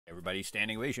everybody,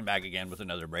 Standing Ovation back again with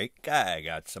another break. I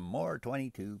got some more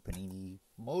 22 Panini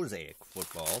Mosaic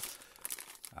football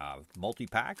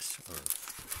multi-packs, or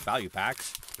value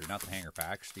packs. They're not the hanger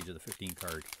packs. These are the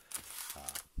 15-card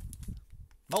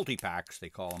multi-packs, they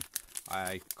call them.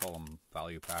 I call them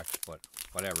value packs, but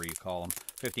whatever you call them.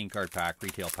 15-card pack,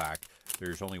 retail pack.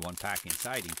 There's only one pack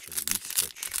inside each of these,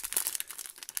 which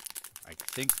I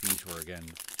think these were, again,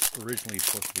 originally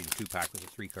supposed to be the 2-pack with a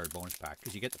 3-card bonus pack,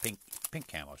 because you get the pink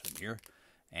camos in here,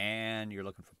 and you're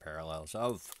looking for parallels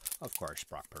of course,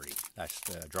 Brock Purdy. That's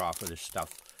the draw for this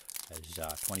stuff, as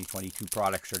 2022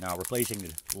 products are now replacing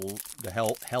the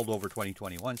held over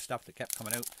 2021 stuff that kept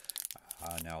coming out.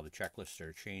 Now the checklists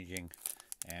are changing,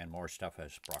 and more stuff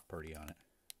has Brock Purdy on it.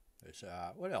 There's,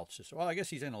 what else? Well, I guess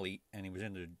he's in Elite, and he was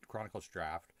in the Chronicles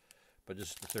draft, but this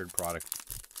is the third product,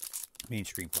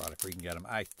 mainstream product, where you can get him.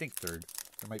 I think third.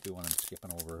 There might be one I'm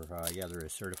skipping over. Yeah, there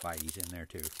is certified. He's in there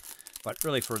too. But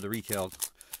really for the retail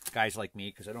guys like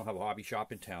me, because I don't have a hobby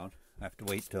shop in town, I have to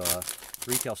wait till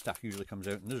retail stuff usually comes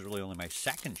out. And this is really only my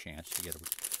second chance to get a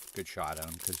good shot at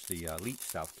them, because the Elite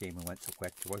stuff came and went so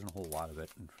quick. There wasn't a whole lot of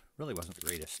it, and really wasn't the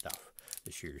greatest stuff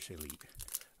this year's Elite.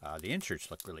 The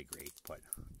inserts look really great, but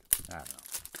I don't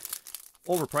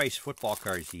know. Overpriced football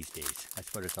cards these days.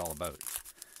 That's what it's all about.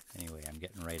 Anyway, I'm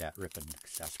getting right at ripping,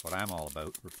 because that's what I'm all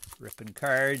about, ripping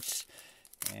cards.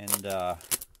 And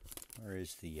where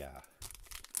is the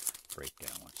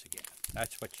breakdown once again?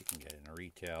 That's what you can get in a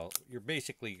retail. You're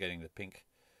basically getting the pink,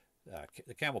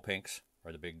 the camel pinks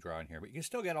are the big draw in here, but you can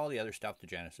still get all the other stuff, the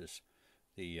Genesis,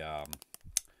 the,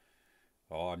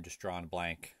 oh, I'm just drawing a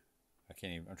blank. I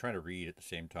can't even, I'm trying to read at the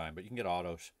same time, but you can get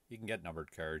autos, you can get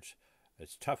numbered cards.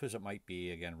 As tough as it might be,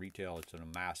 again, retail, it's a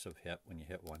massive hit when you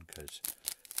hit one, because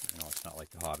you know, it's not like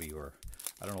the hobby, or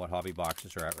I don't know what hobby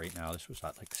boxes are at right now. This was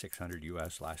at like 600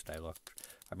 US last I looked.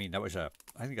 I mean, that was I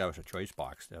think that was a choice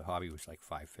box. The hobby was like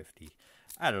 550.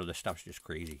 I don't know, this stuff's just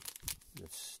crazy. The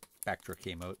Spectra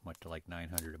came out and went to like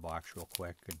 900 a box real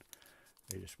quick, and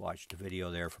I just watched a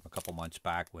video there from a couple months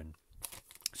back when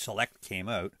Select came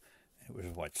out. It was,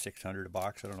 what, 600 a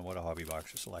box? I don't know what a hobby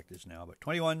box of Select is now, but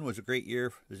 21 was a great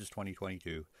year. This is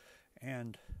 2022.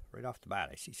 And right off the bat,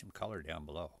 I see some color down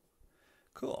below.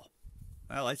 Cool.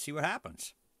 Well, let's see what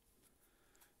happens.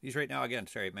 These right now, again,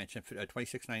 sorry, I mentioned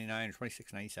 $26.99 or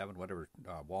 $26.97, whatever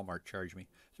Walmart charged me.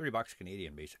 $30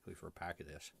 Canadian, basically, for a pack of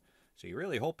this. So you're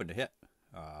really hoping to hit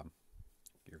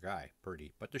your guy,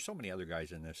 Purdy. But there's so many other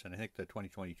guys in this, and I think the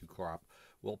 2022 crop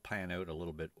will pan out a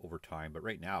little bit over time. But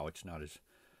right now, it's not as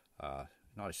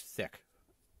thick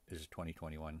as the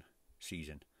 2021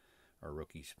 season or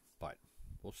rookies. But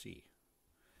we'll see.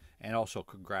 And also,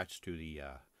 congrats to the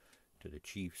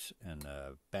Chiefs and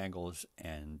the Bengals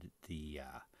and the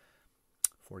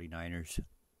 49ers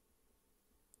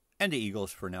and the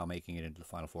Eagles for now making it into the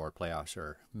Final Four. Playoffs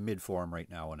are mid-form right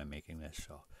now when I'm making this,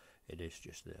 so it is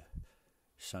just the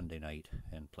Sunday night,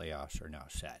 and playoffs are now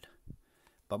set.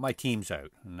 But my team's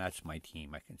out, and that's my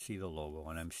team. I can see the logo,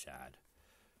 and I'm sad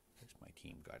because my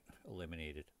team got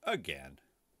eliminated again.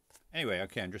 Anyway,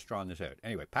 okay, I'm just drawing this out.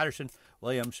 Anyway, Patterson,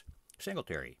 Williams,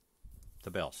 Singletary. The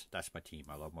Bills. That's my team.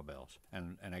 I love my Bills.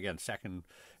 And again, second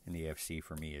in the AFC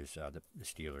for me is the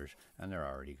Steelers, and they're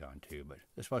already gone too. But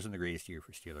this wasn't the greatest year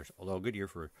for Steelers, although a good year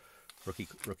for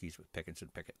rookies with Pickens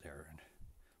and Pickett there, and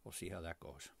we'll see how that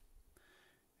goes.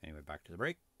 Anyway, back to the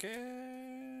break,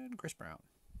 and Chris Brown,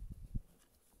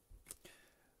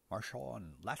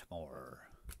 Marshawn Lattimore,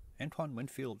 Antoine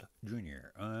Winfield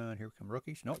Jr. And here come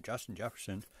rookies. No, Justin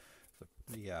Jefferson,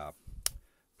 the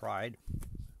Pride.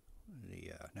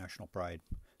 The National Pride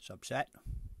subset.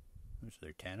 Is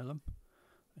there 10 of them?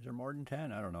 Is there more than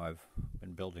 10? I don't know. I've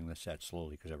been building this set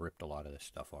slowly because I've ripped a lot of this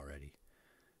stuff already.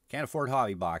 Can't afford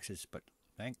hobby boxes, but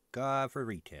thank God for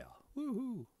retail.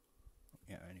 Woohoo!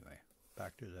 Yeah. Anyway,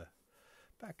 back to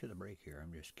the break here.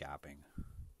 I'm just gapping.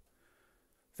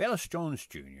 Velus Jones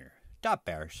Jr. Top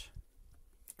Bears.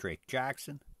 Drake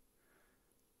Jackson.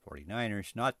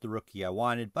 49ers. Not the rookie I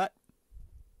wanted, but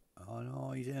oh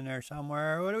no, he's in there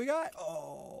somewhere. What do we got?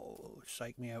 Oh,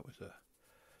 psych me out with a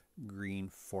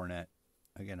green Fournette.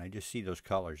 Again, I just see those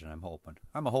colors and I'm hoping.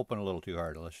 I'm hoping a little too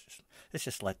hard. Let's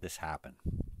just let this happen.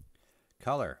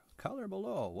 Color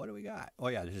below. What do we got? Oh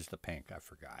yeah, this is the pink. I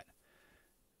forgot.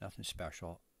 Nothing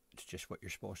special. It's just what you're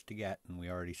supposed to get, and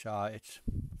we already saw it's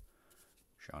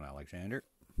Sean Alexander.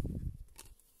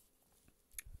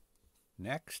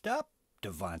 Next up,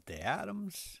 Devontae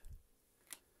Adams.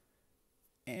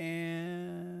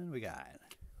 And we got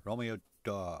Romeo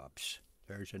Doubs.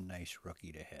 There's a nice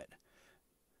rookie to hit.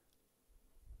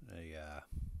 The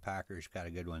Packers got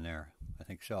a good one there. I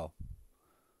think so.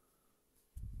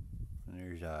 And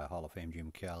there's Hall of Fame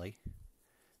Jim Kelly.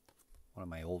 One of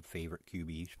my old favorite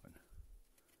QBs. But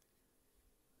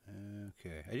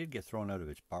okay, I did get thrown out of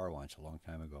its bar once a long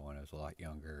time ago when I was a lot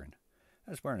younger, and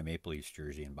I was wearing a Maple Leafs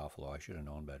jersey in Buffalo. I should have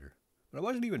known better. But I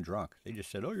wasn't even drunk. They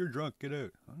just said, "Oh, you're drunk. Get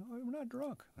out." I'm not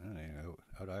drunk. And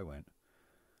out I went.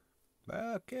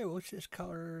 Okay, what's this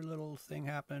color little thing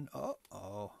happening?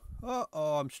 Uh-oh.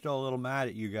 I'm still a little mad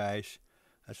at you guys.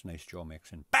 That's a nice Joe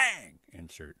Mixon. Bang!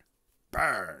 Insert.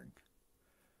 Bang!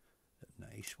 A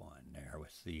nice one there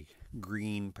with the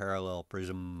green parallel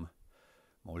prism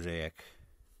mosaic.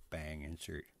 Bang!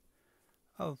 Insert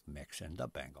of Mixon, the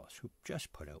Bengals, who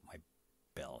just put out my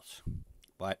Bills.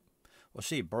 But we'll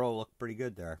see. Burrow looked pretty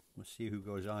good there. We'll see who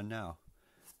goes on now.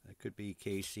 It could be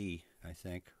KC, I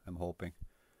think. I'm hoping.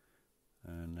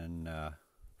 And then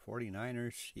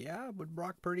 49ers, yeah, would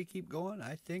Brock Purdy keep going?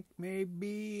 I think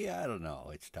maybe, I don't know.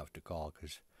 It's tough to call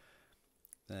because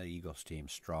the Eagles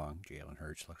team's strong. Jalen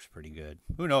Hurts looks pretty good.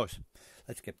 Who knows?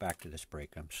 Let's get back to this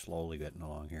break. I'm slowly getting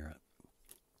along here.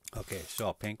 Okay,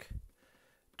 so pink,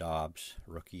 Dobbs,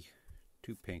 rookie,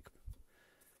 2 pink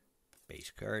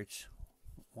base cards,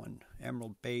 1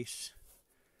 emerald base,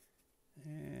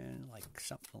 and like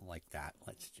something like that.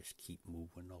 Let's just keep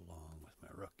moving along with my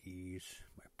rookies,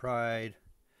 my pride,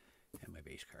 and my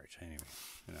base cards. Anyway,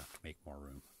 I'm going to have to make more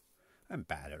room. I'm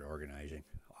bad at organizing,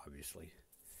 obviously.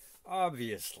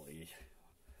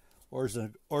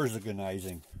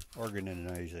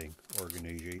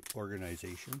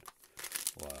 Organization.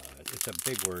 What? It's a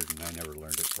big word, and I never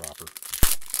learned it proper.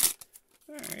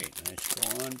 Alright, let's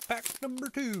go on pack number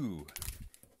 2.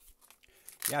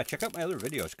 Yeah, check out my other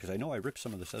videos, because I know I ripped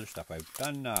some of this other stuff. I've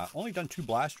done only done 2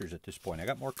 blasters at this point. I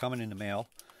got more coming in the mail,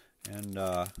 and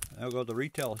I'll go. The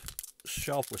retail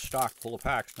shelf was stocked full of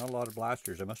packs. Not a lot of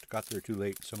blasters. I must have got there too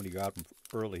late. Somebody got them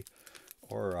early,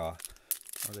 or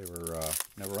they were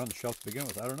never on the shelf to begin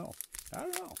with. I don't know.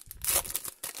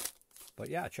 But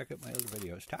yeah, check out my other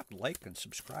videos. Tap like and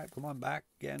subscribe. Come on back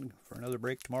again for another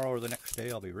break tomorrow or the next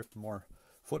day. I'll be ripping more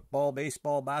football,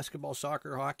 baseball, basketball,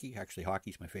 soccer, hockey. Actually,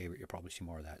 hockey's my favorite. You'll probably see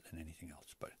more of that than anything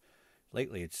else. But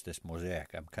lately, it's this Mosaic.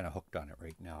 I'm kind of hooked on it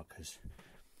right now because,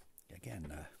 again,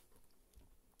 the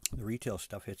retail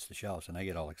stuff hits the shelves, and I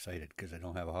get all excited because I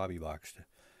don't have a hobby box to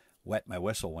wet my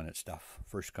whistle when its stuff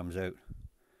first comes out.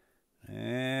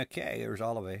 Okay, there's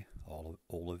Olave.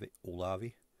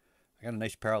 I got a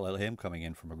nice parallel of him coming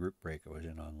in from a group break I was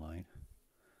in online.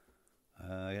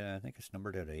 Yeah, I think it's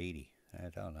numbered out of 80. I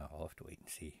don't know. I'll have to wait and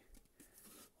see.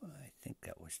 Well, I think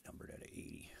that was numbered out of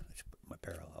 80. Let's put my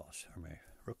parallels or my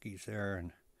rookies there.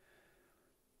 And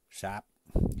Sapp,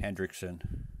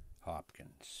 Hendrickson,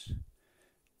 Hopkins,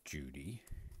 Judy,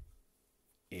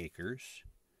 Akers.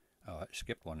 Oh, I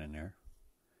skipped one in there.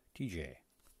 TJ.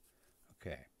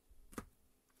 Okay.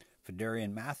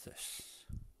 Fedarian Mathis.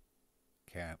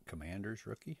 Commanders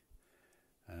rookie.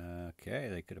 Okay,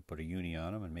 they could have put a uni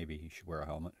on him, and maybe he should wear a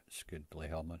helmet. It's good to play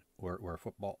helmet. Wear a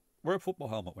football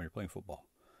helmet when you're playing football.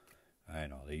 I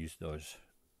know they use those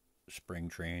spring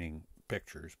training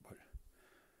pictures, but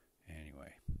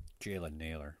anyway, Jalen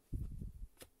Naylor.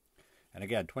 And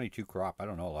again, 22 crop. I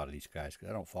don't know a lot of these guys because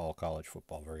I don't follow college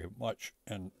football very much,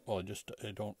 and well,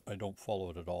 I don't follow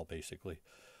it at all basically.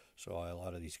 So a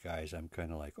lot of these guys, I'm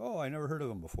kind of like, oh, I never heard of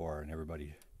them before, and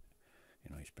everybody.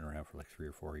 He's been around for like 3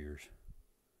 or 4 years.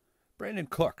 Brandon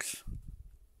Cooks.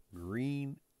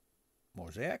 Green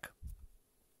Mosaic.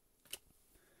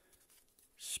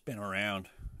 Spin around.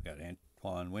 Got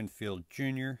Antoine Winfield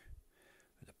Jr.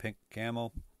 with a pink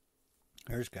camo.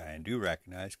 There's a guy I do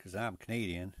recognize because I'm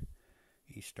Canadian.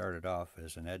 He started off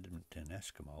as an Edmonton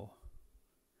Eskimo.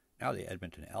 Now the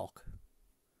Edmonton Elk.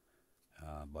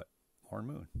 But Warren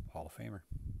Moon, Hall of Famer.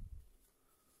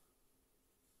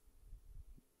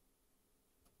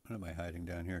 What am I hiding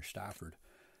down here? Stafford.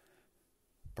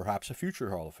 Perhaps a future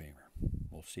Hall of Famer.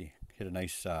 We'll see. Hit a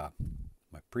nice,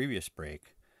 my previous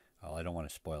break. Well, I don't want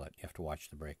to spoil it. You have to watch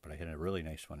the break, but I hit a really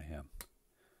nice one of him.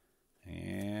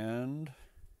 And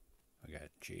I got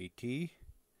JT.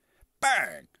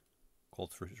 Bang!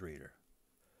 Colts vs. Raider.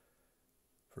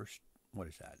 First, what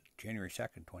is that? January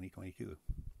 2nd, 2022.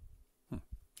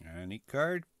 A neat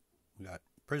card. We got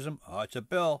Prism. Oh, it's a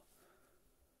bill.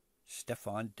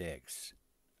 Stephon Diggs.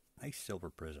 Nice silver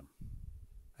prism.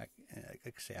 Like I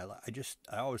say,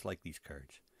 I always like these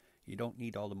cards. You don't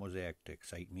need all the mosaic to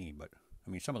excite me, but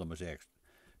I mean, some of the mosaics,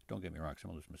 don't get me wrong,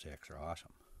 some of those mosaics are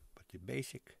awesome. But the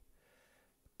basic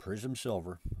prism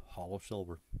silver, hollow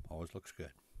silver, always looks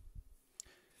good.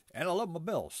 And I love my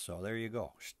bills, so there you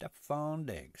go. Stephon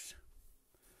Diggs.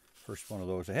 First one of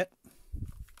those a hit.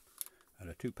 Out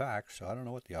of 2 packs, so I don't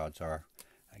know what the odds are.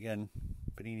 Again,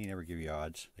 Panini never give you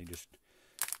odds. They just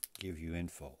give you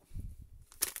info.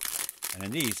 And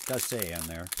in these, it does say on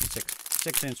there,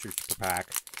 six inserts per pack.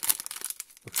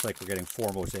 Looks like we're getting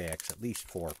 4 mosaics, at least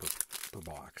 4 per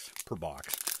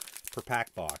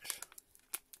pack box.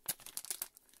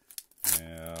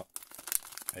 Yeah.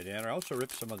 And then I also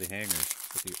ripped some of the hangers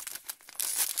with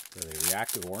the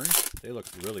reactive orange. They look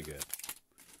really good.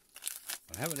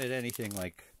 I haven't had anything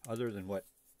like other than what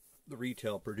the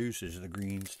retail produces, the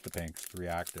greens, the pinks, the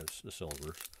reactives, the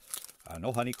silvers.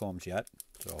 No honeycombs yet.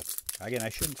 So, again, I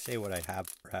shouldn't say what I have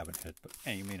or haven't hit, but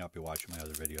you may not be watching my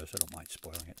other videos. I don't mind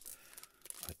spoiling it.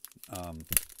 But,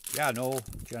 yeah, no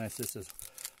Genesises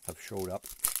have showed up.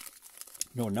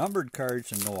 No numbered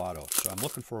cards and no autos. So I'm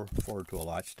looking forward to a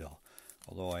lot still.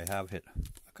 Although I have hit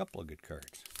a couple of good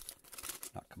cards.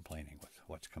 Not complaining with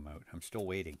what's come out. I'm still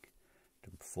waiting to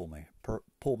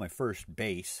pull my first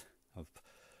base of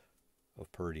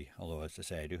PURDY. Although, as I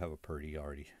say, I do have a PURDY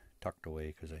already tucked away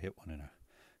because I hit one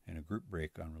in a group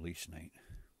break on release night.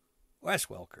 Wes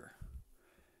Welker,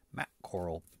 Matt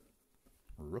Coral,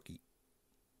 rookie.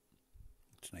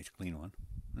 It's a nice clean one.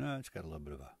 It's got a little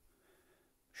bit of a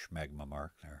schmagma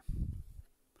mark there.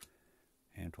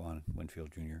 Antoine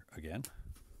Winfield Jr. again.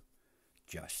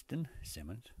 Justin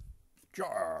Simmons.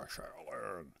 Josh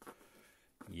Allen.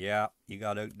 Yeah, you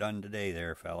got outdone today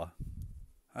there, fella.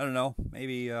 I don't know.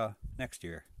 Maybe next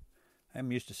year.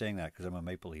 I'm used to saying that because I'm a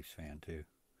Maple Leafs fan too.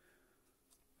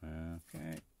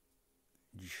 Okay.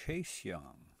 Chase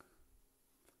Young.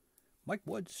 Mike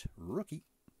Woods, rookie.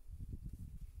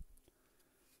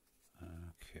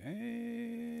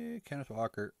 Okay. Kenneth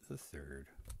Walker, the third.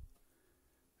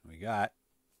 We got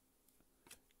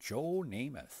Joe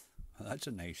Namath. That's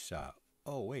a nice,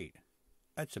 oh wait.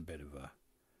 That's a bit of a,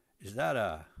 is that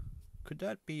a, could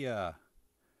that be a,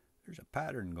 there's a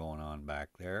pattern going on back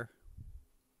there.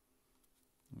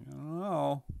 I don't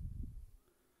know.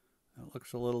 That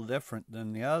looks a little different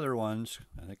than the other ones.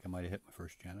 I think I might have hit my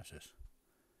first Genesis.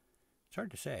 It's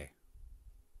hard to say.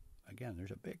 Again,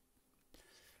 there's a big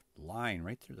line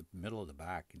right through the middle of the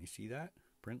back. Can you see that?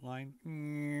 Print line.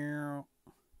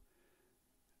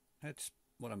 That's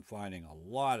what I'm finding. A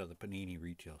lot of the Panini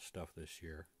retail stuff this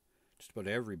year. Just about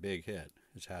every big hit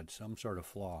has had some sort of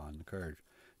flaw on the card.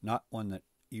 Not one that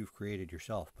you've created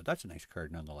yourself, but that's a nice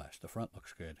card nonetheless. The front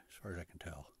looks good as far as I can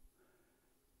tell.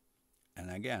 And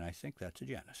again, I think that's a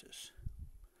Genesis.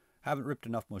 Haven't ripped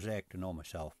enough Mosaic to know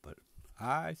myself, but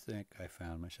I think I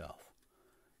found myself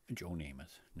a Joe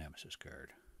Namath Nemesis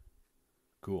card.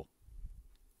 Cool.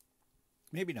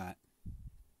 Maybe not.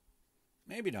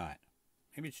 Maybe not.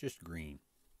 Maybe it's just green.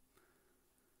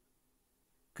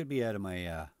 Could be out of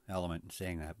my element in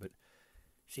saying that, but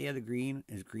see how the green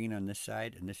is green on this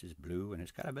side and this is blue and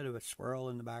it's got a bit of a swirl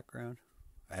in the background?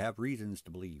 I have reasons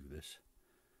to believe this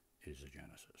is a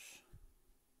Genesis.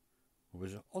 It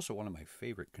was also one of my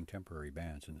favorite contemporary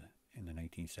bands in the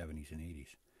 1970s and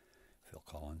 80s. Phil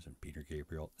Collins and Peter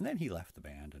Gabriel. And then he left the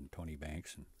band, and Tony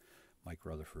Banks and Mike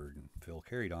Rutherford and Phil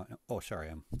carried on. Oh, sorry,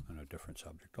 I'm on a different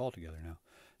subject altogether now.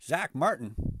 Zach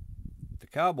Martin, the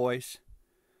Cowboys.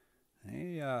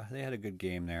 They had a good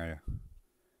game there,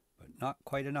 but not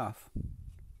quite enough.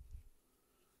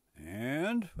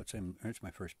 And there's my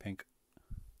first pink.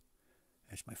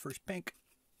 That's my first pink.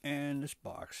 And this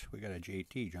box, we got a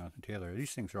JT, Jonathan Taylor.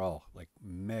 These things are all like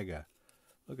mega.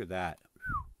 Look at that.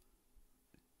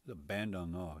 The bend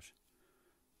on those.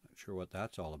 Not sure what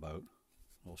that's all about.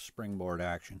 A little springboard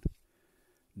action.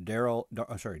 Darnell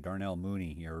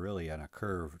Mooney. You're really on a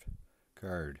curved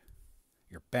card.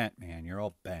 You're bent, man. You're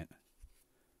all bent.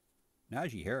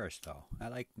 Najee Harris, though.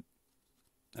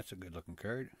 That's a good looking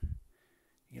card.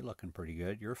 You're looking pretty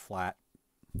good. You're flat.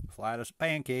 Flat as a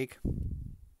pancake.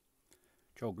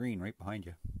 Joe Green right behind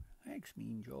you. Thanks,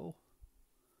 Mean Joe.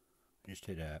 Just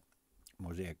hit a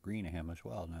Mosaic green of him as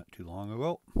well not too long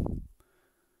ago.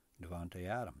 Devontae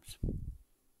Adams.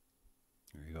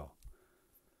 There you go.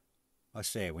 I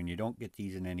say, when you don't get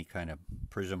these in any kind of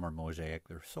prism or Mosaic,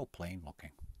 they're so plain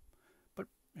looking. But,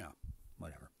 yeah,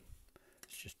 whatever.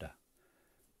 It's just a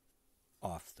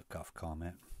off-the-cuff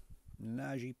comment.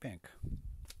 Najee Pink.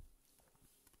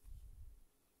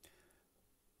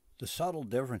 The subtle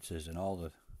differences in all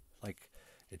the, like,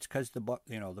 it's because the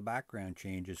background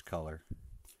changes color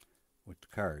with the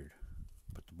card,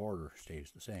 but the border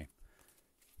stays the same.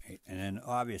 And then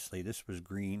obviously this was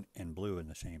green and blue in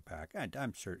the same pack.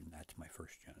 I'm certain that's my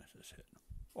first Genesis hit.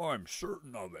 I'm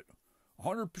certain of it.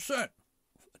 100%.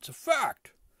 It's a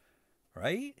fact.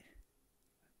 Right?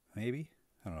 Maybe?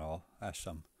 I don't know. Ask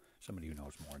somebody who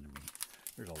knows more than me.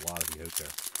 There's a lot of you out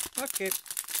there. Okay.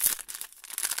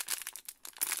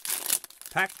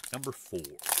 Pack number 4.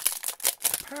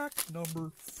 pack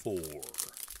number 4.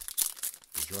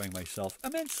 Enjoying myself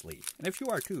immensely. And if you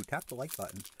are too, tap the like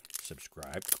button,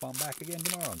 subscribe, come on back again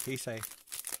tomorrow in case I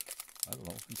don't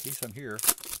know, in case I'm here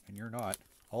and you're not.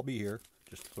 I'll be here,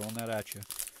 just throwing that at you.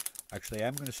 Actually,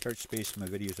 I'm going to start spacing my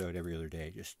videos out every other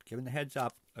day. Just giving the heads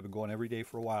up. I've been going every day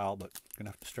for a while, but I'm going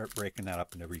to have to start breaking that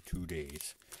up in every 2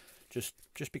 days. Just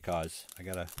because I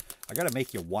gotta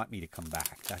make you want me to come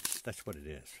back. That's what it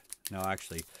is. No,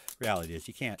 actually, reality is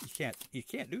you can't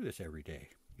do this every day.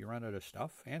 You run out of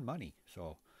stuff and money.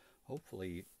 So hopefully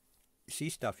you see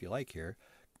stuff you like here,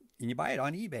 and you buy it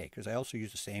on eBay, because I also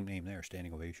use the same name there,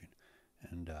 Standing Ovation.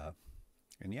 And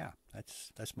yeah,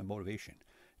 that's my motivation.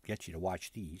 Get you to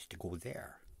watch these to go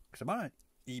there, because I'm on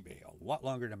eBay a lot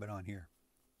longer than I've been on here.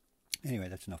 Anyway,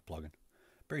 that's enough plugging.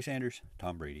 Barry Sanders,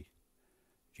 Tom Brady,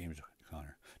 James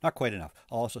O'Connor. Not quite enough.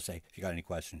 I'll also say, if you got any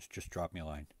questions, just drop me a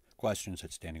line.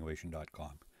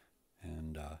 questions@standingovation.com.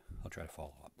 And I'll try to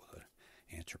follow up with an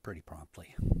answer pretty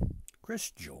promptly. Chris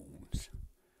Jones,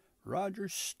 Roger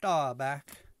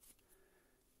Staubach,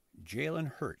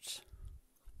 Jalen Hurts,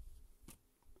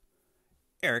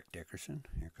 Eric Dickerson.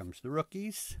 Here comes the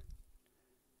rookies.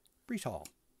 Brees Hall.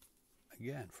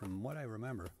 Again, from what I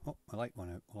remember. Oh, my light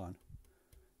went out. Hold on.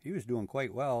 He was doing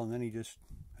quite well, and then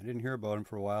I didn't hear about him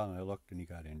for a while, and I looked, and he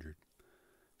got injured.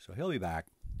 So he'll be back.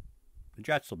 The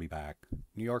Jets will be back.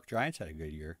 New York Giants had a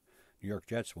good year. New York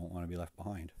Jets won't want to be left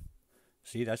behind.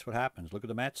 See, that's what happens. Look at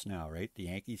the Mets now, right? The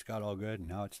Yankees got all good, and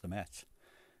now it's the Mets.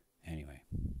 Anyway,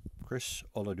 Chris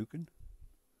Oladokin.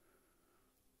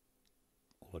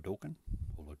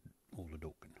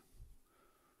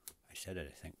 I said it,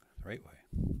 I think, the right way.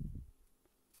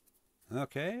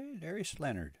 Okay, Darius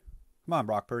Leonard. Come on,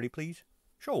 Brock Purdy, please.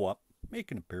 Show up.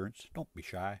 Make an appearance. Don't be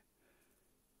shy.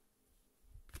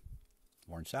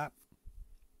 Warren Sapp.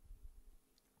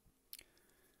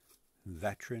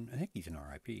 Veteran. I think he's an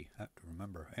RIP. I have to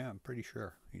remember. Yeah, I'm pretty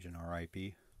sure he's an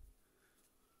RIP.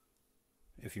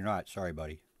 If you're not, sorry,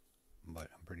 buddy.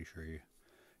 But I'm pretty sure you're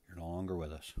no longer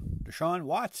with us. Deshaun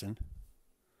Watson.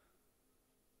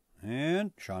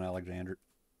 And Sean Alexander.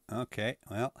 Okay,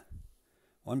 well,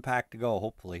 1 pack to go,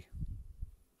 hopefully.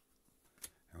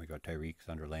 There we go, Tyreek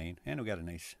Thunder Lane. And we got a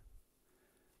nice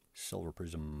silver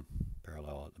prism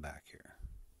parallel at the back here.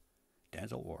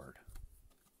 Denzel Ward.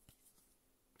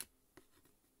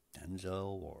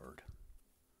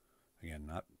 Again,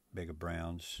 not big of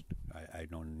Browns. I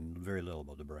know very little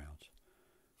about the Browns.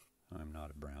 I'm not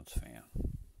a Browns fan.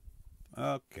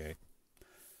 Okay,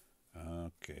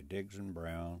 Diggs and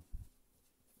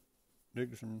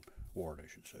Ward, I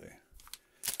should say.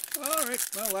 All right,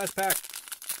 well, last pack.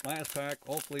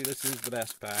 Hopefully this is the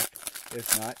best pack.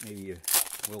 If not, maybe you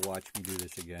will watch me do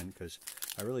this again, because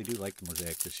I really do like the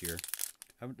Mosaic this year.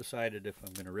 I haven't decided if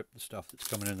I'm going to rip the stuff that's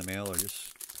coming in the mail or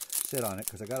just sit on it,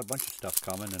 because I got a bunch of stuff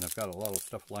coming, and I've got a lot of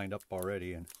stuff lined up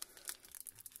already, and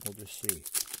we'll just see.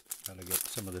 Got to get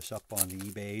some of this up on the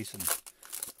eBays and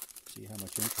see how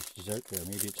much interest is out there.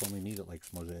 Maybe it's only me that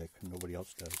likes Mosaic and nobody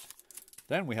else does.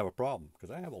 Then we have a problem, because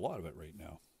I have a lot of it right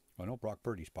now. I know Brock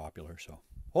Purdy's popular, so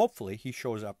hopefully he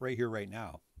shows up right here, right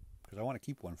now, because I want to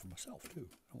keep one for myself, too.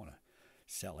 I want to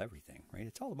sell everything, right?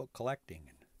 It's all about collecting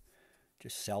and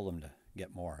just sell them to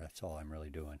get more. That's all I'm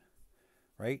really doing,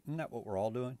 right? Isn't that what we're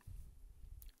all doing?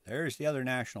 There's the other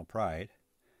national pride.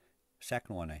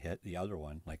 Second one I hit, the other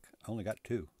one, like, I only got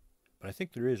 2. But I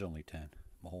think there is only 10.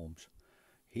 Mahomes.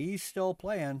 He's still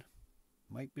playing.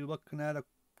 Might be looking at a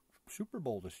Super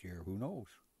Bowl this year. Who knows?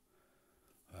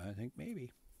 I think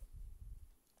maybe.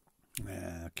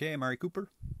 Okay, Amari Cooper.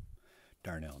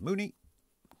 Darnell Mooney.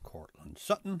 Cortland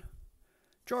Sutton.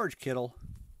 George Kittle.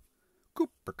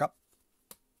 Cooper Kupp.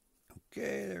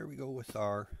 Okay, there we go with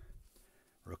our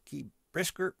rookie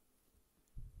Brisker.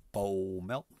 Bo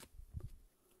Melton.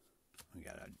 We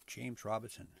got a James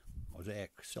Robinson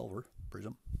Mosaic Silver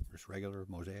Prism. Just regular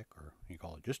Mosaic, or you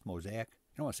call it just Mosaic.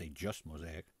 You don't want to say just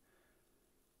Mosaic.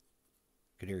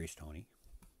 Kadarius Toney.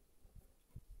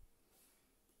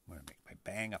 I'm going to make my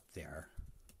bang up there.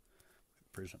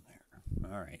 Prism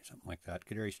there. All right, something like that.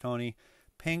 Kadarius Toney.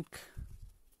 Pink.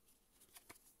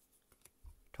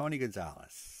 Tony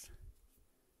Gonzalez.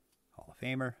 Hall of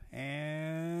Famer.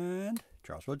 And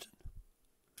Charles Woodson.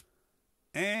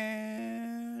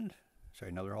 And,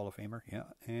 sorry, another Hall of Famer. Yeah,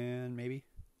 and maybe,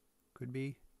 could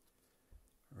be,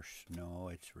 or no,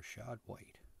 it's Rashad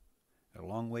White. Got a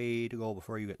long way to go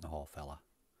before you get in the Hall, fella.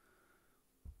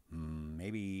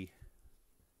 Maybe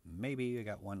I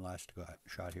got one last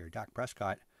shot here. Dak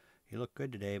Prescott. He looked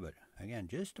good today, but again,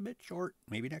 just a bit short.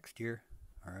 Maybe next year.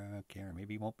 Or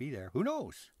maybe he won't be there. Who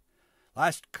knows?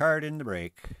 Last card in the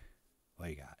break. What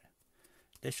do you got?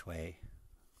 This way.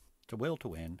 the will to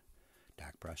win.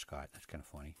 Dak Prescott. That's kind of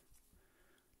funny.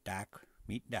 Dak,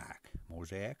 meet Dak.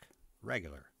 Mosaic,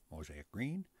 regular. Mosaic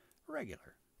green,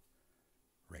 regular.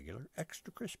 Regular,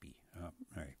 extra crispy. All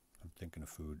right, I'm thinking of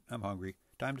food. I'm hungry.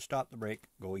 Time to stop the break.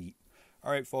 Go eat.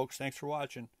 All right, folks, thanks for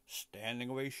watching. Standing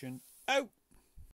ovation out.